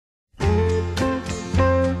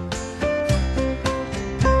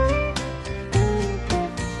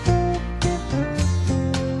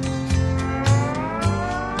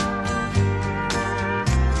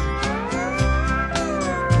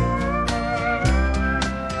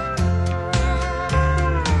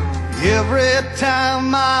Every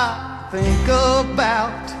time I think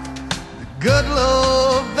about the good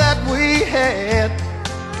love that we had,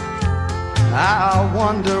 I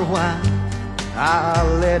wonder why I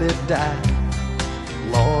let it die.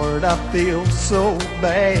 Lord, I feel so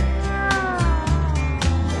bad.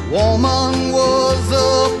 A woman was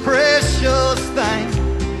a precious thing.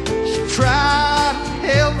 She tried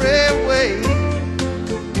every way,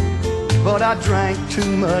 but I drank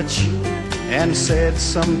too much and said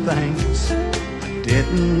some things I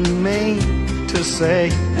didn't mean to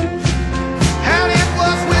say. And it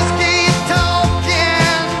was whiskey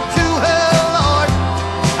talking to her, Lord.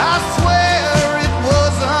 I swear it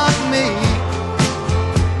wasn't me.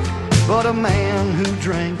 But a man who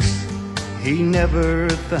drinks, he never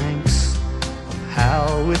thinks of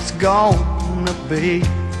how it's gonna be.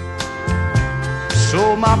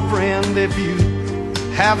 So my friend, if you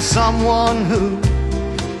have someone who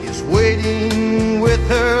is waiting with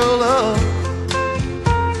her love,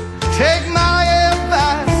 take my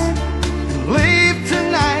advice and leave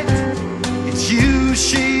tonight. It's you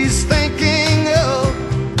she's thinking of,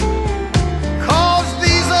 'cause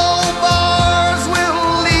these old bars will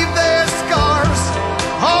leave their scars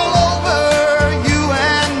all over you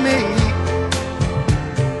and me.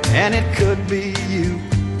 And it could be you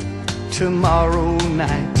tomorrow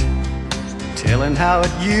night, telling how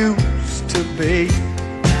it used to be.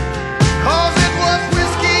 'Cause it was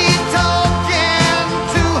whiskey talking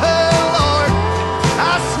to her, Lord.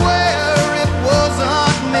 I swear it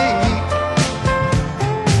wasn't me.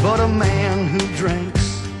 But a man who drinks,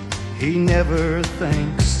 he never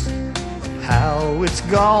thinks of how it's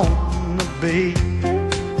gonna be.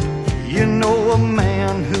 You know, a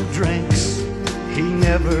man who drinks, he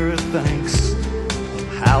never thinks of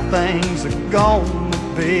how things are gonna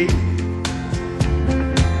be.